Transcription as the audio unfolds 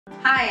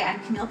Hi, I'm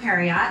Camile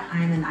Periat.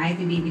 I'm an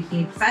IFBB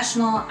bikini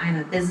professional. I'm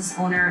a business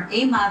owner,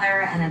 a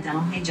mother, and a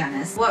dental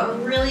hygienist.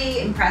 What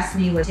really impressed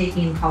me with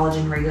taking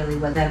collagen regularly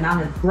was the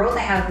amount of growth I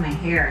have in my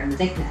hair and the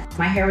thickness.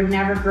 My hair would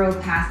never grow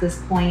past this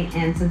point,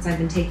 and since I've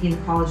been taking the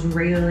collagen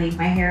regularly,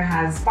 my hair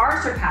has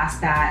far surpassed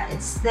that.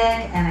 It's thick,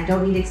 and I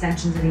don't need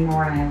extensions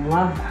anymore, and I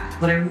love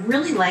that. What I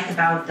really like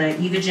about the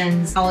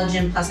Evogen's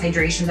Collagen Plus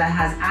Hydration that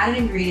has added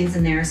ingredients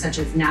in there such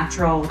as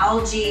natural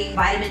algae,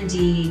 vitamin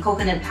D,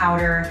 coconut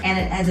powder, and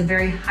it has a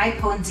very high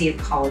potency of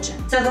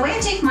collagen. So the way I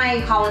take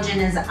my collagen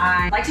is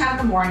I like to have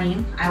in the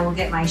morning. I will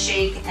get my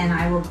shake and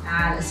I will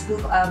add a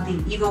scoop of the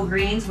Evo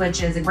Greens,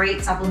 which is a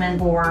great supplement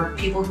for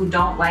people who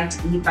don't like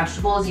to eat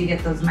vegetables. You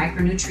get those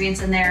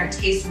micronutrients in there. It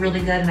tastes really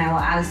good, and I will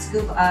add a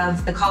scoop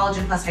of the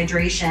Collagen Plus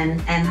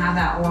Hydration and have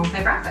that along with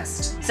my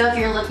breakfast. So if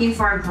you're looking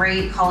for a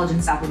great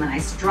collagen supplement, I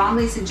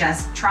strongly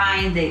suggest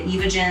trying the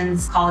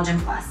Evogen's Collagen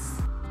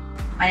Plus.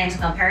 My name is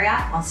Camile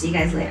Periat. I'll see you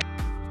guys later.